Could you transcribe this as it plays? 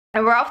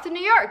And we're off to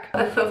New York.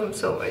 I love him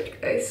so much,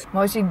 guys.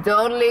 Moshi,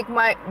 don't lick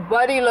my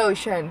body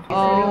lotion.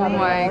 Oh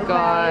my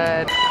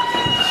god.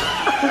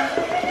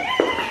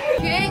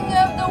 King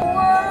of the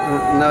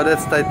world. No,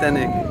 that's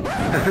Titanic.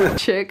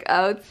 Check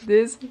out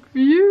this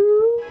view.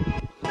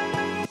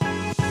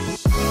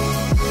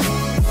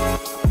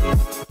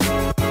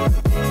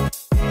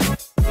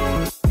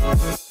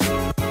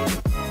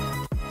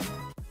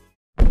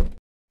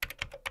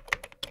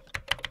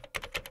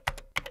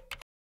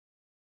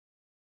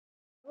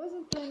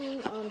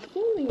 Planning on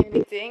filming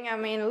anything. I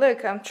mean,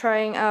 look, I'm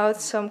trying out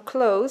some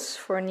clothes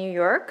for New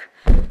York.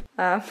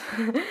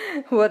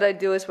 What I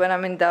do is when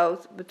I'm in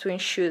doubt between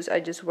shoes,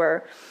 I just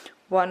wear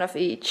one of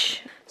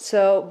each.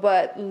 So,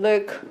 but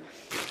look,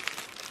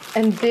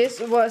 and this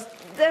was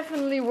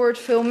definitely worth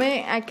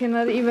filming. I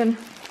cannot even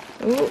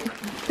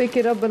pick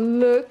it up, but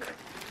look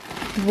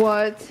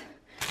what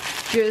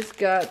just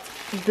got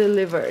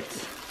delivered.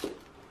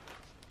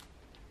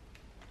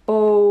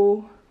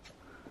 Oh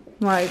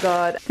my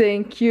god.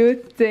 Thank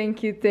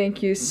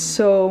you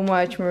so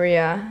much,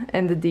 Maria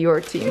and the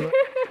Dior team.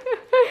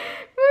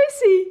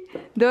 Mercy.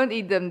 Don't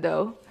eat them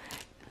though.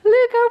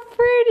 Look how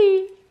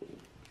pretty.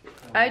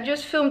 I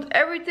just filmed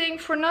everything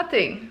for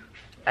nothing.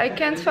 I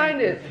can't find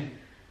it.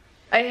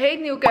 I hate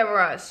new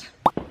cameras.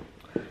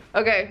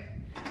 Okay,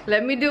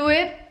 let me do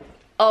it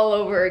all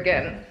over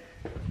again.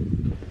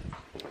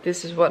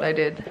 This is what I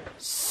did.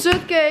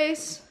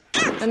 Suitcase.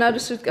 Another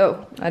suitcase.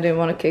 Oh, I didn't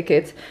want to kick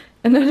it.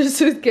 Another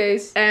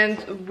suitcase,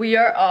 and we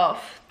are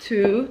off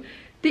to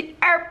the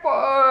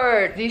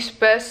airport. These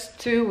past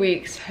 2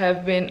 weeks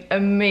have been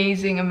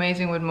amazing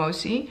with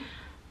Mosi.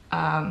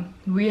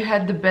 We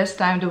had the best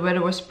time. The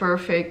weather was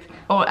perfect.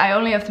 Oh, I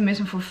only have to miss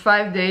him for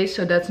 5 days,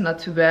 so that's not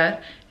too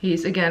bad.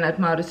 He's again at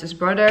Maurits's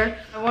brother.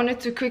 I wanted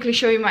to quickly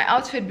show you my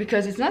outfit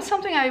because it's not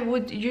something I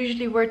would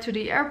usually wear to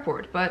the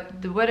airport,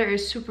 but the weather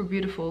is super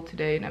beautiful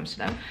today in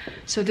Amsterdam.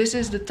 So this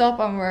is the top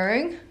I'm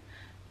wearing.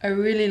 I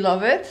really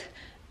love it.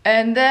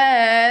 And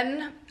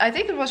then, I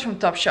think it was from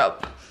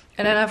Topshop.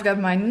 And then I've got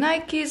my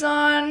Nikes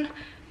on.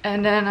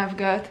 And then I've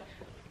got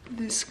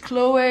this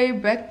Chloe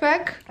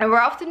backpack. And we're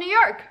off to New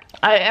York.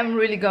 I am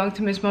really going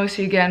to miss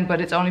Mosi again, but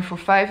it's only for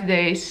 5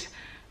 days.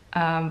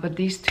 But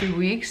these 2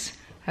 weeks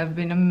have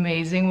been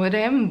amazing with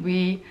him.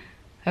 We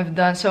have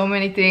done so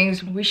many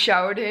things. We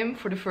showered him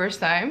for the first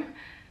time.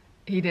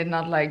 He did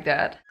not like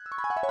that.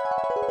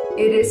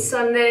 It is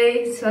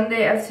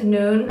Sunday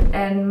afternoon,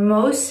 and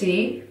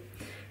Mosi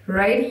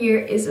right here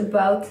is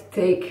about to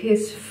take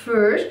his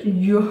first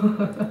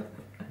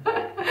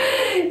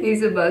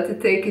he's about to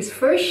take his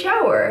first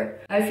shower.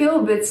 I feel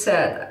a bit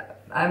sad.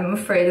 I'm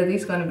afraid that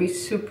he's gonna be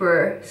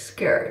super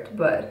scared,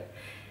 but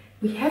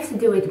we have to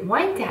do it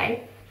one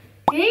time.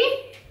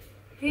 Hey?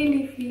 Hey,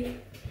 Liefie.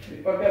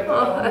 Oh,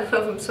 I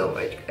love him so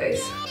much,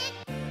 guys.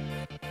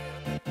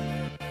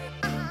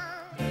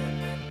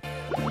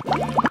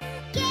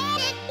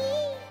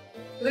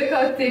 Look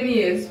how thin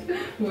he is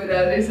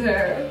without his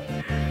hair.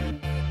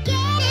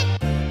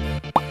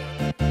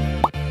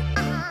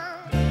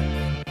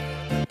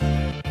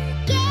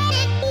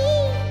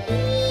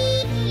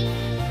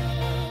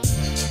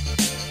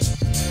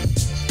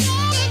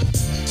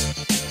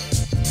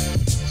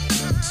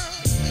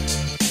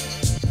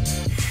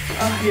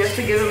 Oh, you have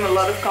to give him a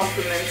lot of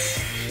compliments.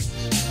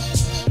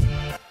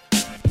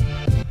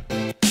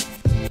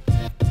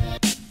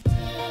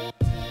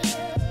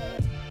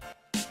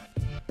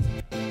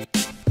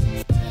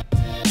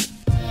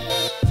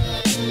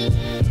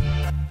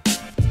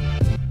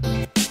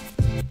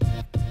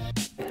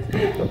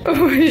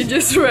 Oh, he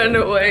just ran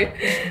away.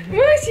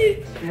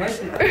 Mosi!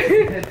 Mosi,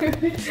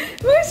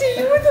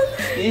 you want to...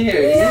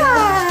 Here.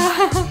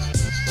 Yeah!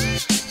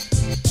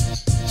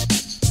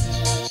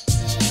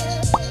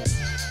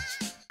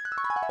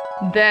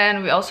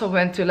 Then we also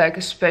went to like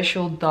a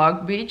special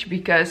dog beach,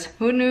 because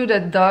who knew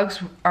that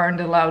dogs aren't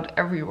allowed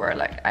everywhere?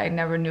 Like, I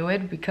never knew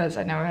it because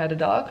I never had a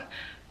dog.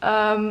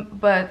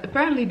 But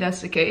apparently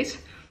that's the case.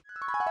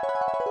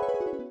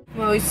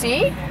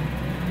 Mosi?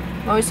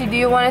 Mosi, do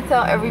you want to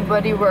tell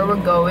everybody where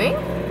we're going?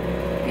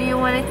 Do you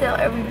want to tell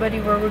everybody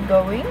where we're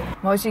going?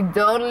 Mosi,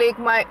 don't lick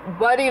my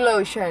body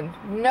lotion.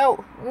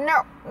 No,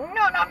 no,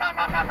 no, no, no,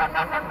 no, no, no,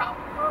 no, no,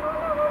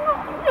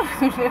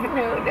 no,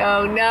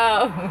 no, no,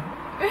 no.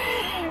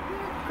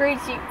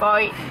 Crazy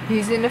boy.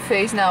 He's in the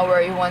phase now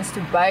where he wants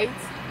to bite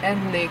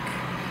and lick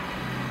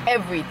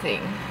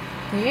everything.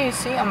 You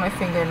see on my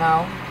finger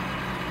now.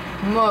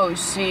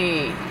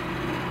 Mosi.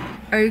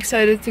 Are you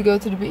excited to go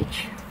to the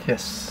beach?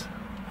 Yes.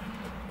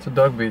 It's a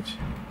dog beach.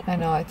 I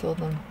know, I told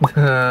them.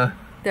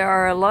 There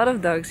are a lot of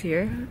dogs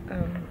here.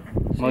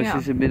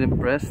 Mosi's a bit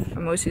impressed.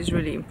 Mosi is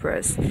really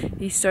impressed.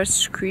 He starts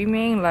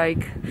screaming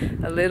like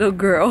a little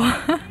girl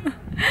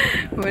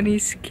when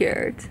he's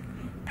scared.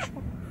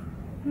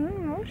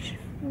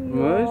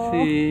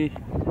 Mosi.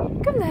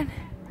 Kom dan.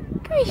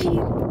 Kom eens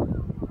hier.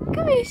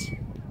 Kom eens.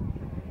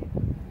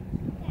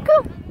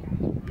 Kom.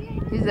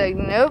 He's like,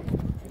 nope.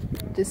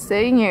 Just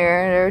staying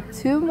here. There are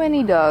too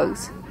many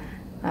dogs.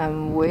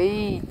 I'm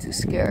way too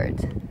scared.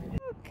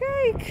 Oh,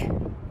 kijk.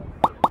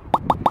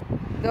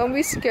 Don't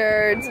be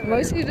scared.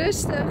 Mostly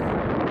this stuff.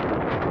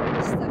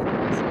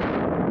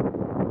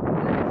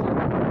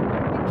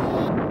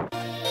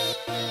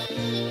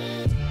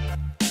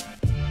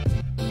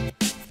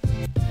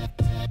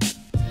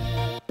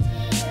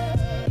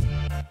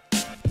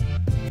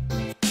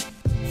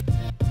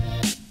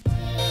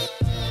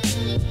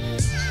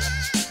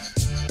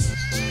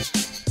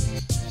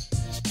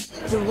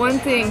 The one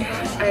thing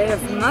I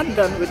have not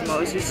done with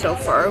Moses so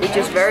far, which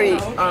is very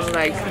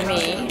unlike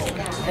me,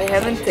 I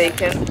haven't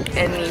taken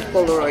any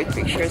Polaroid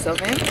pictures of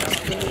him,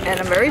 and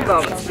I'm very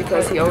bummed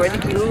because he already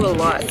grew a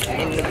lot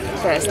in the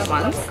past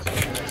month.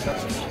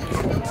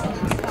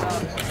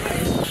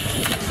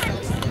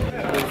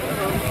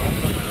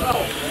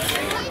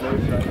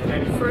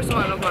 First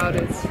one about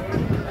it.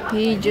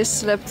 He just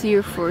slept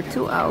here for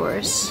 2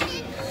 hours.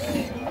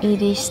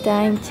 It is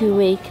time to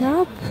wake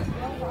up.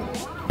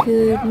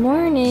 Good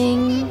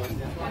morning.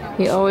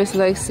 He always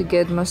likes to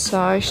get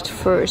massaged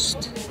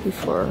first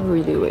before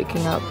really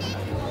waking up.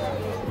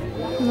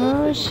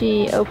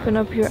 Moshi, open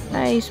up your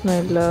eyes,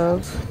 my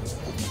love.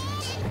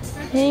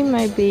 Hey,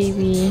 my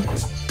baby.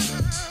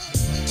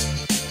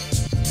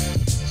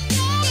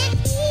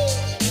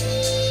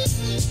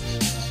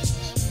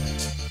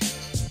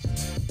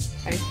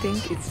 I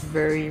think it's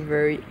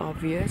very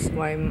obvious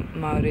why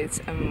Maurits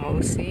and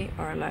Mosi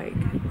are like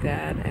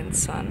dad and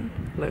son.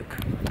 Look.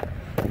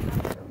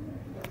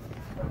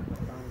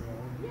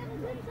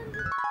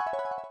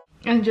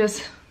 And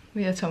just,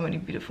 we had so many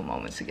beautiful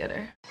moments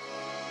together.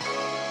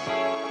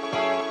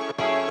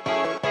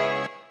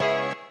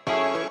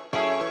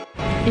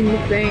 In the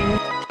plane.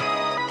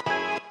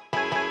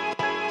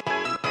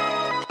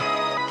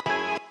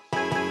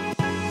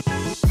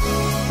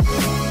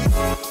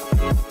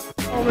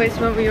 Always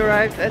when we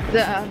arrive at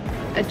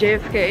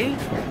JFK,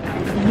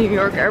 New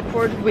York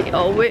airport, we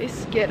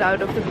always get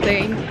out of the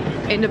plane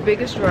in the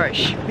biggest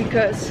rush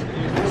because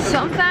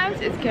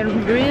sometimes it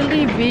can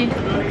really be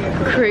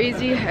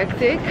crazy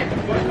hectic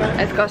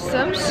at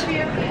customs,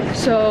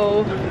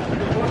 so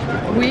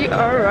we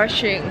are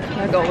rushing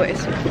like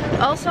always.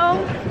 Also,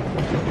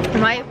 in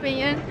my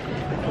opinion,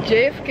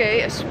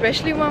 JFK,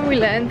 especially when we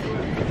land,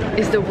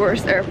 is the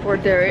worst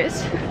airport there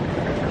is,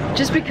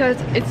 just because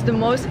it's the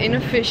most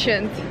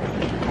inefficient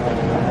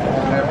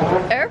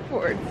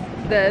airport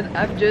that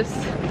I've just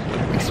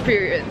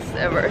experienced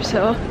ever.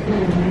 So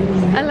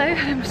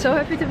I'm so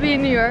happy to be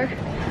in New York.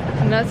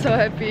 I'm not so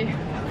happy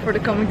for the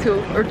coming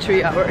 2 or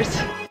 3 hours.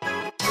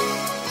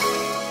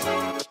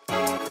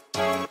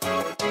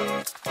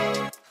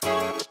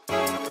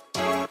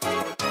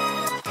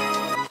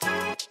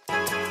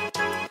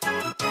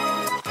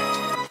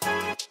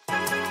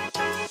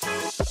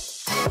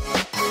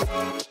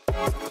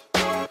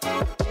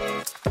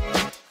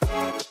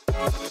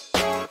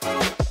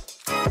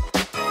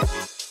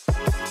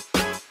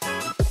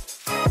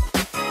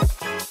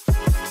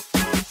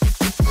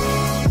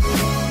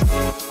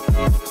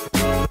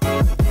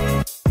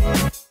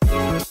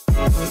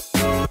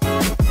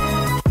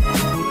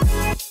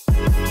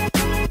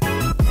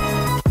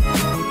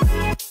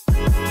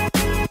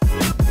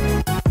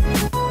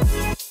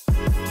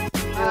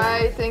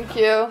 Thank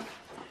you.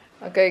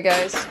 Okay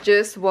guys,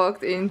 just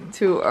walked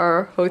into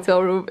our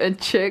hotel room and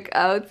check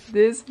out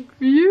this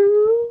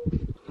view.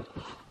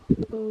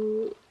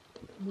 Oh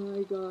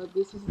my god,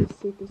 this is the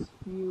sickest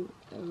view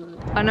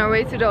ever. On our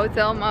way to the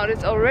hotel,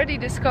 Maurits already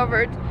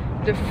discovered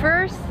the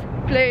first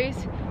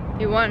place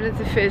he wanted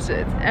to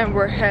visit, and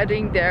we're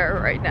heading there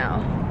right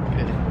now.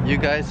 Okay. You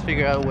guys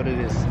figure out what it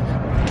is.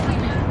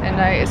 And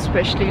I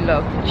especially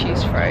love the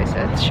cheese fries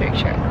at Shake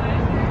Shack.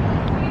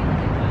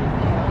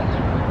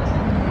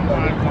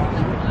 Can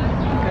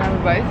I have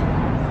a bite?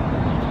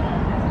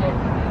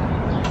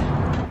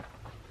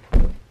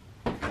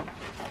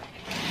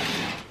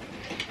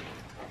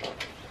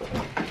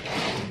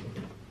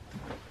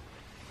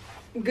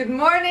 Good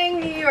morning,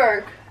 New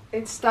York!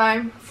 It's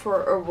time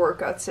for a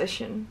workout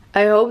session.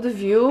 I hope the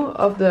view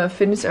of the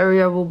fitness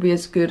area will be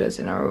as good as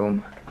in our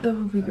room. That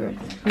would be great.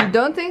 You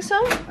don't think so?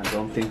 I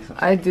don't think so.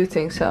 I do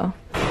think so.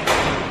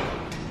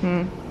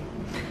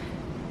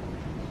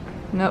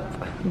 Nope,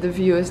 the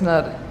view is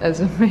not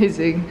as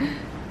amazing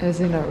as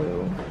in our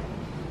room.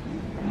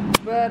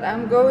 But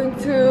I'm going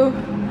to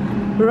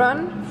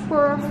run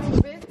for a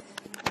bit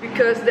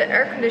because the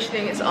air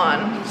conditioning is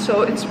on,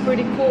 so it's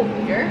pretty cold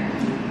here.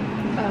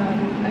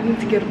 I need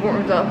to get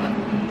warmed up.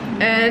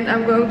 And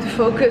I'm going to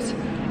focus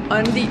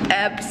on the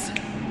abs.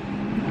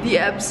 The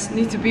abs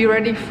need to be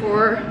ready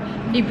for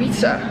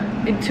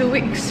Ibiza in 2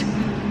 weeks.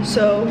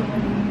 So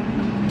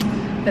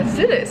let's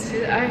do this.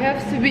 I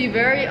have to be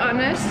very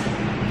honest.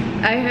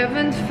 I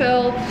haven't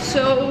felt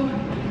so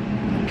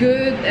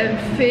good and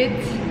fit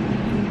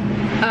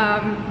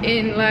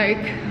in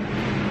like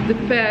the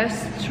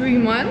past 3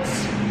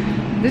 months.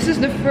 This is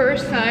the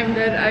first time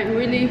that I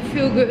really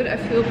feel good. I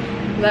feel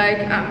like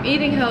I'm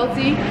eating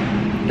healthy.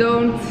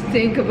 Don't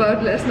think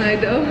about last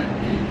night though.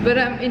 But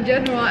in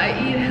general, I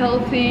eat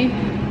healthy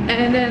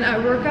and then I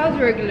work out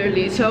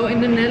regularly. So in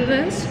the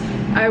Netherlands,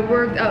 I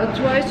worked out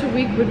twice a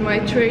week with my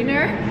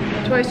trainer.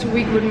 twice a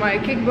week with my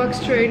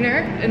kickbox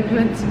trainer and it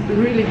went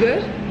really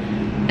good.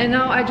 And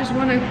now I just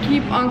want to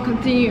keep on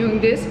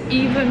continuing this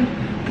even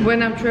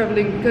when I'm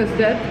traveling, because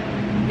that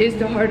is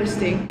the hardest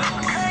thing.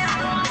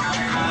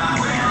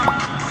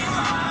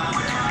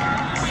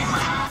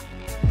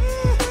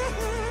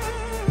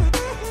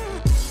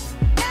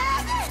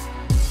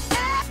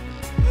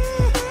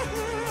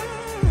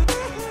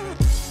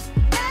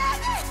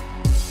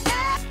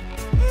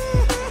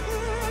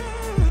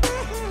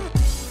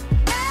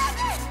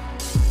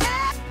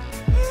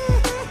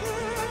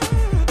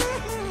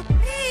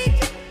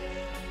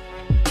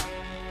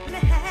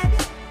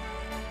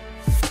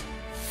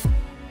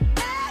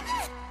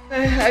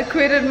 I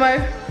quitted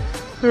my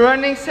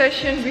running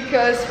session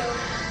because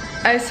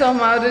I saw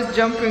Maurits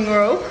jumping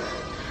rope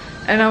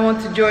and I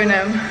want to join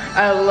him.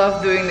 I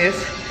love doing this.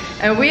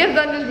 And we have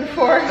done this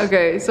before.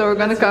 Okay, so we're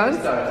gonna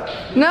count.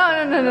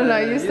 No,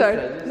 you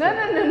start.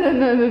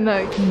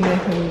 No.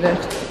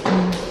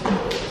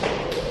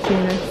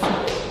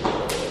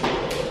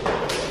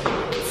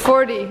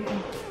 40.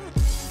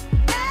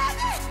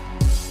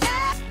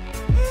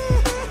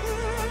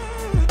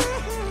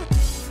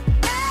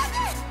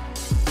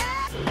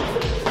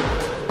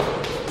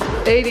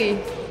 80.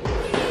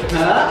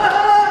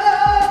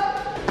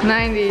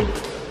 90.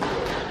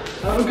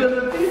 I'm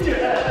gonna beat your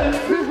ass.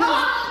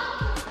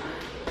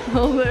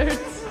 100.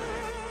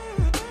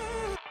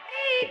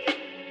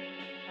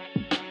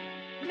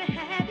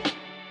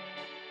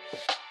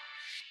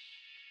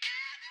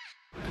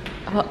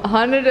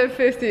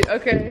 150.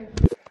 Okay.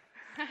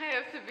 I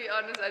have to be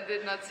honest, I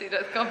did not see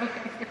that coming.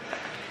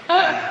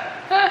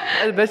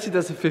 I bet she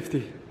does a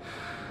 50.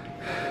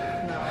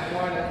 No,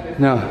 more than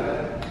 50. No.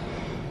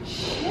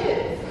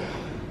 Shit.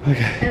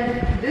 Okay.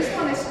 And this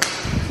one is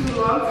too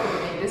long for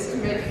me. This is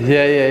made for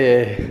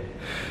Yeah.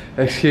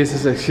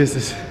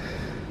 Excuses.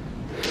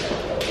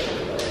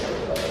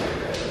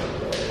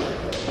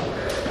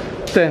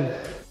 10.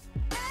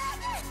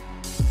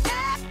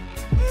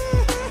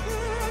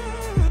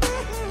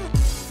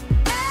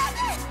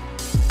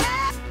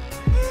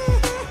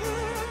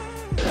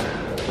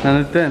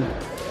 Another 10.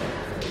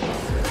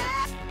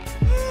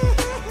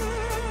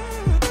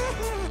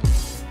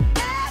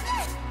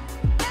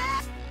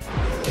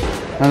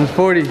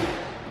 140.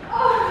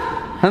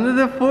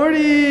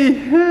 140.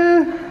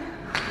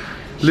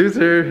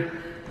 Loser.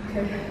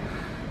 Okay.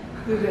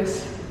 Do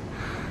this.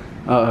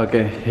 Oh,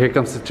 okay. Here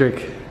comes the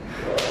trick.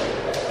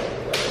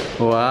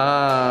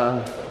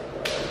 Wow.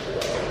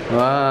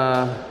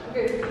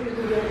 Okay, you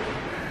do that.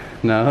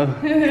 No.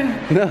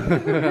 No.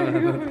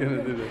 I'm not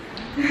gonna do that.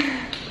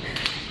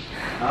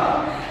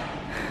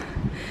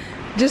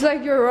 Just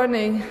like you're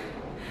running.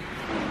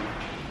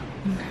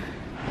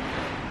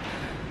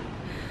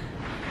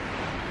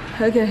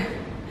 Okay.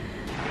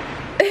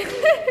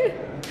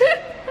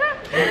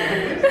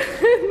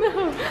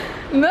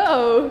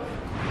 No.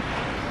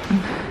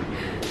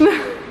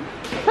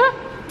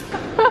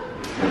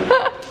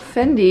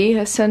 Fendi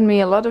has sent me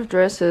a lot of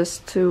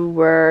dresses to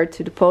wear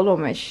to the polo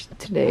match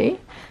today,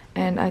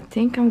 and I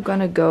think I'm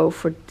gonna go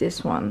for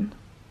this one.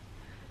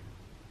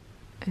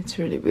 It's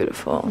really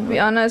beautiful. To be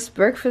honest,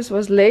 breakfast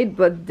was late,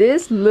 but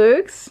this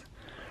looks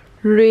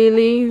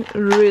really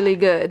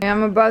good.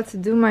 I'm about to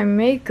do my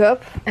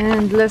makeup,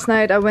 and last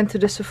night I went to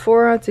the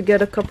Sephora to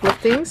get a couple of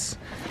things,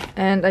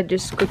 and I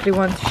just quickly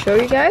want to show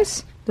you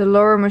guys the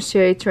Laura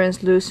Mercier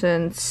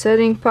translucent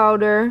setting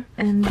powder,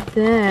 and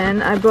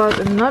then I bought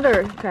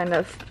another kind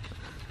of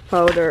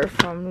powder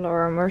from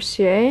Laura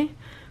Mercier,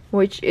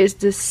 which is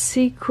the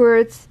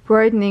Secret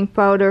brightening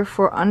powder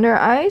for under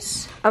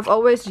eyes. I've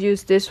always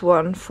used this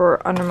one for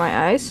under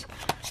my eyes,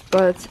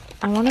 but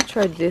I want to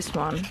try this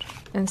one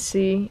and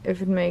see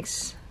if it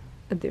makes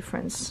a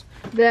difference.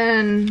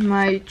 Then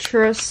my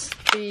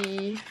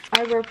trusty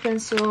eyebrow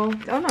pencil.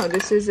 Oh no,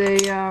 this is a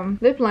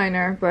lip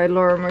liner by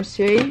Laura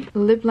Mercier.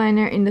 Lip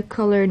liner in the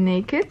color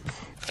Naked.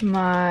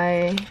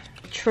 My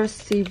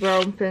trusty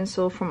brown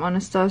pencil from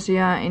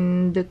Anastasia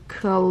in the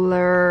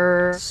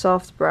color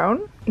Soft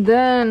Brown.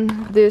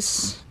 Then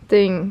this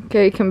thing,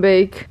 Cake and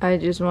Bake. I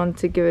just want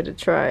to give it a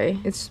try.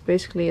 It's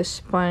basically a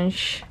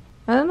sponge.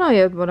 I don't know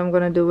yet what I'm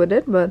gonna do with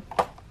it, but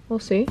we'll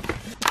see.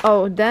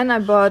 Oh, then I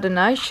bought an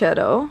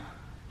eyeshadow.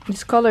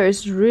 This color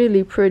is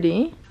really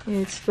pretty.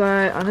 It's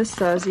by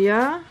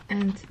Anastasia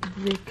and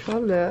the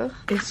color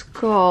is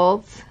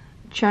called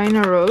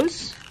China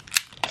Rose.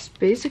 It's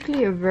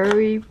basically a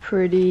very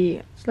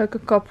pretty, it's like a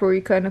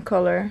coppery kind of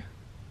color.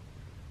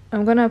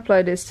 I'm gonna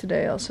apply this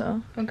today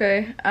also.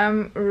 Okay,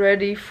 I'm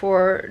ready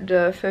for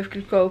the Veuve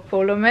Clicquot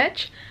polo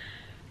match,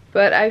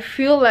 but I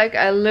feel like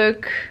I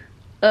look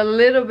a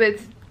little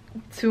bit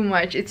too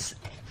much. It's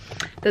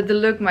that the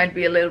look might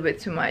be a little bit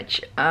too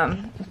much.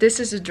 This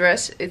is a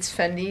dress, it's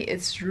Fendi,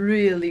 it's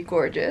really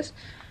gorgeous.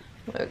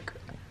 Look.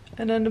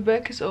 And then the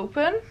back is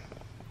open.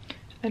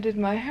 I did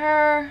my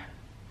hair,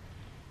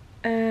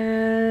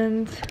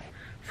 and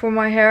for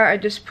my hair I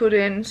just put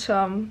in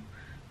some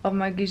of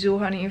my Gisou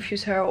honey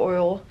infused hair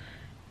oil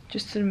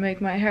just to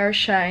make my hair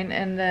shine,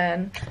 and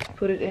then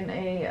put it in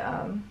a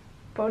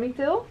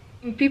ponytail.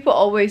 People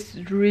always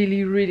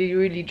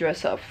really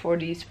dress up for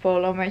these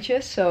polo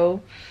matches,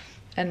 so,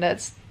 and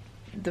that's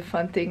the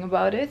fun thing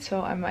about it,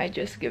 so I might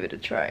just give it a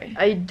try.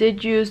 I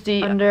did use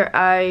the under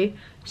eye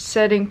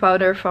setting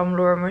powder from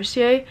Laura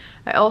Mercier.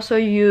 I also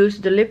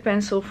used the lip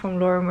pencil from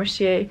Laura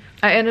Mercier.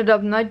 I ended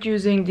up not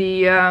using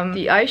the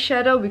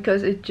eyeshadow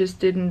because it just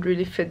didn't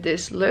really fit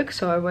this look,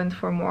 so I went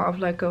for more of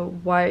like a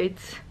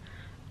white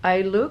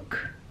eye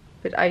look,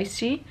 a bit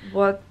icy.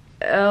 What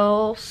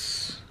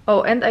else?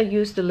 Oh, and I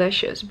used the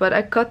lashes, but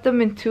I cut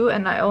them in two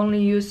and I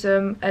only use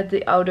them at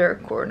the outer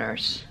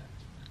corners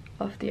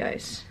of the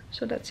eyes.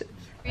 So that's it.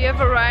 We have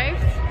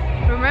arrived.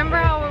 Remember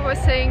how I was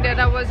saying that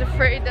I was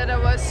afraid that I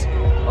was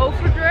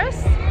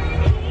overdressed?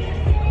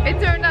 It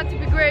turned out to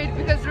be great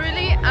because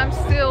really I'm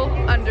still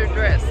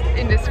underdressed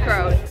in this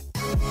crowd.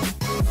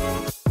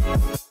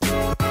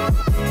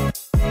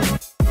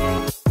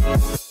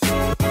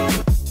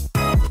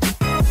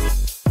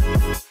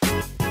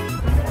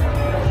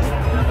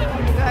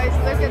 Guys,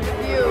 look at the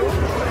view.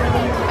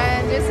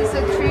 And this is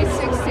a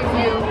 360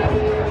 view.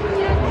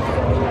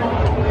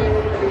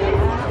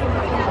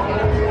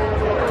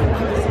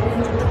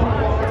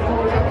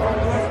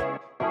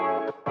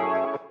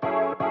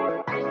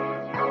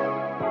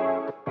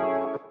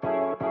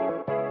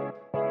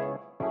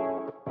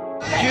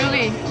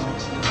 Julie,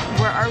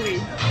 where are we?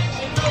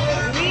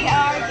 We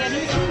are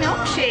getting some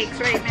milkshakes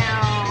right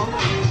now.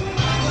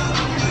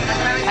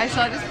 I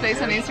saw this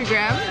place on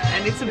Instagram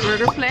and it's a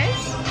burger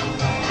place,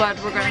 but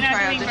we're gonna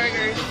try out the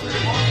burgers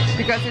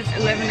because it's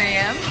 11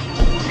 a.m.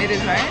 It is,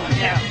 right?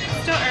 Yeah.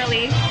 Still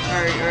early.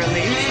 Very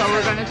early. So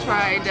we're gonna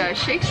try the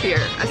shakes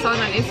here. I saw it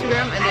on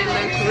Instagram and they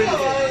look really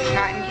good.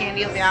 Cotton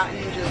candy out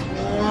and just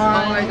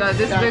Oh my god,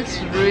 this looks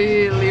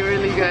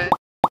really good.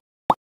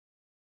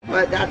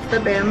 But that's the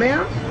Bam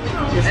Bam.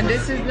 And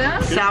this is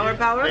the Sour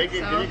Power.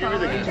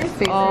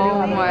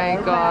 Oh my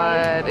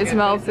god, it's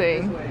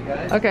melting.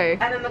 Okay,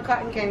 And then the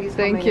cotton candy's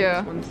thank coming in you.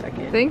 just 1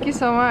 second. Thank you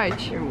so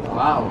much.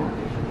 Wow.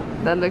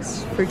 That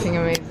looks freaking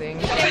amazing.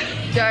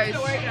 Guys,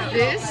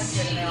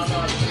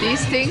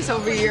 these things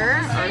over here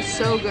are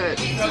so good.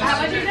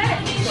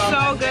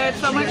 So good,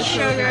 so much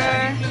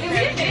sugar.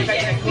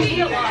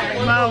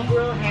 Wow.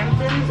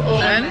 Hamptons,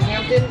 And?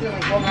 Hamptons, and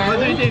like What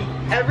do you think?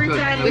 every Good.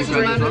 time This we is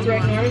drink another this right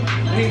one.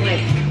 now, we win.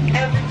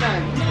 Every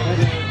time.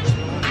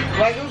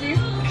 Wagyu beef,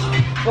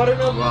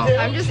 buttermilk Wow. dip,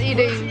 I'm just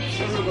eating.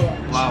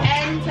 Wow.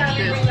 anytime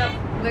we bring up.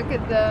 Look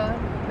at the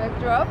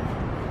backdrop.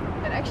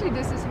 And actually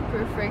this is a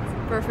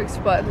perfect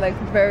spot, like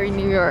very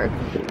New York.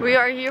 We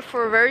are here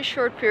for a very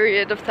short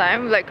period of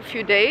time, like a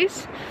few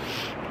days.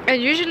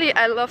 And usually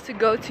I love to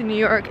go to New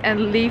York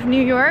and leave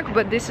New York,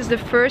 but this is the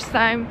first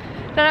time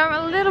that I'm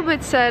a little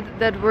bit sad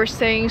that we're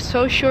staying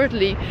so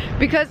shortly,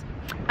 because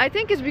I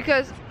think it's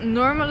because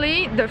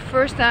normally the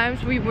first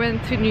times we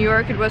went to New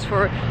York, it was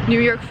for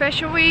New York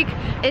Fashion Week.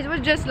 It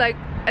was just like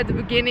at the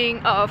beginning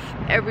of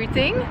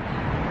everything.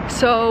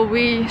 So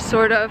we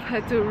sort of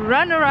had to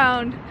run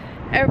around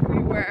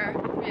everywhere.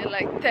 We had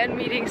like 10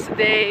 meetings a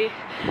day,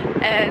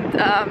 and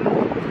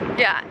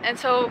yeah, and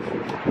so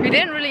we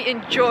didn't really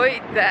enjoy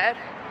that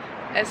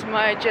as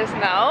much as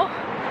now,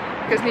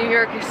 because New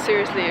York is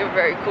seriously a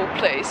very cool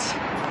place.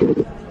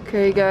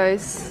 Okay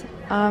guys,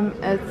 I'm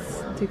at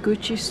the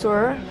Gucci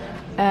store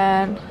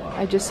and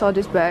I just saw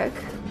this bag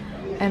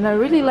and I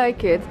really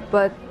like it,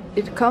 but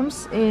it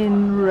comes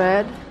in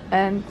red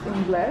and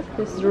in black.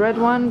 This is the red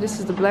one, this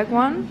is the black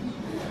one,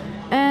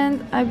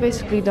 and I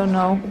basically don't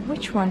know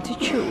which one to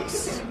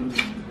choose.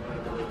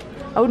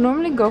 I would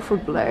normally go for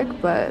black,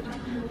 but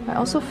I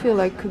also feel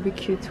like it could be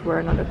cute to wear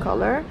another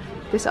color.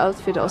 This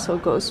outfit also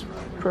goes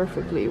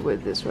perfectly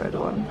with this red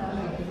one.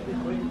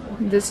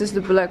 This is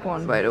the black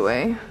one, by the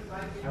way.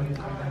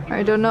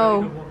 I don't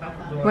know.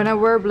 When I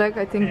wear black,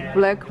 I think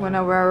black. When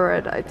I wear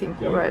red, I think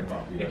red.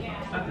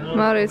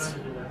 Maurits,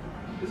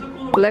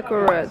 black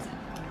or red?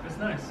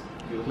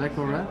 Black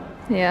or red?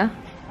 Yeah.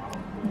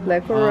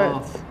 Black or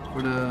red?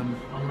 For the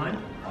red.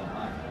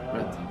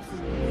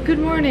 Good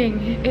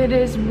morning. It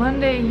is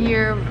Monday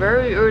here,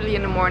 very early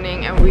in the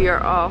morning, and we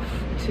are off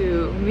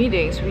to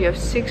meetings. We have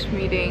 6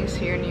 meetings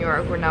here in New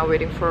York. We're now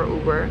waiting for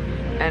Uber,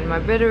 and my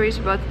battery is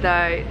about to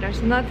die.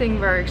 There's nothing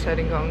very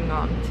exciting going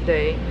on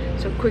today,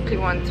 so quickly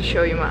wanted to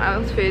show you my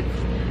outfit.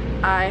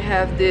 I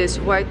have this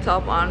white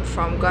top on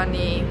from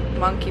Ganni,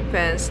 monkey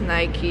pants,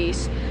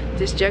 Nikes.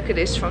 This jacket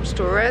is from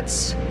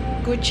Storetz,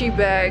 Gucci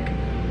bag,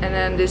 and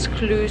then this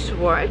Clues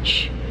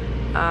watch,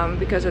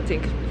 because I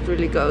think it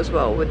really goes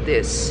well with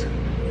this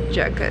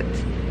jacket.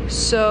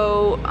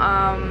 So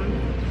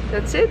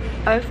that's it.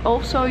 I've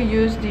also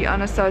used the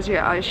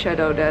Anastasia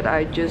eyeshadow that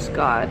I just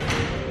got,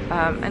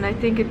 and I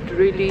think it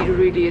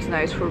really is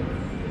nice for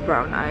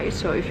brown eyes.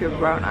 So if you have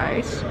brown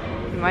eyes,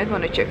 you might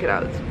want to check it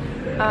out.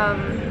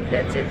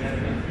 That's it.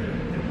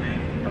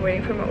 I'm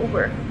waiting for my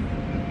Uber.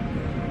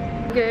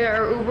 Okay,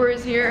 our Uber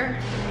is here.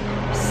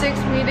 6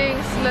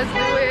 meetings, let's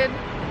do it.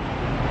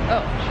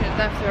 Oh shit,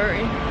 I have to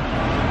hurry.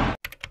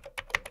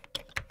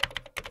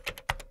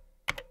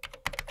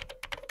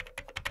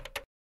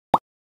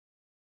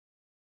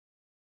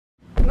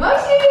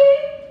 Moshi!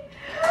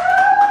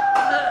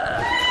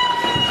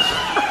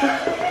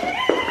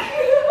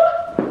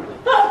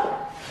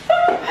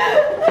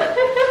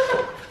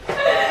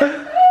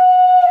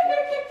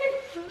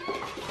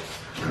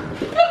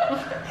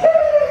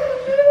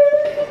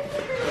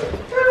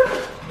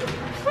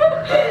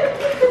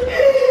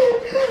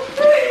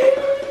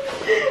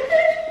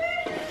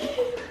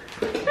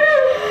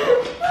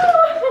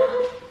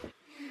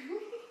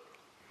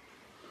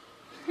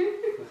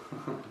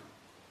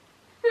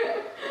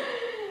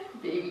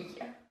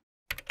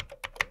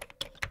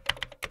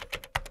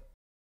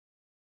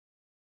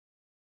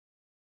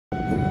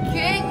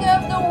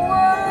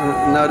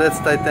 No, that's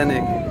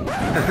Titanic.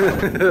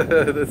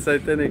 That's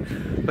Titanic.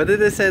 What did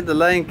they say? The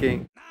Lion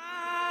King.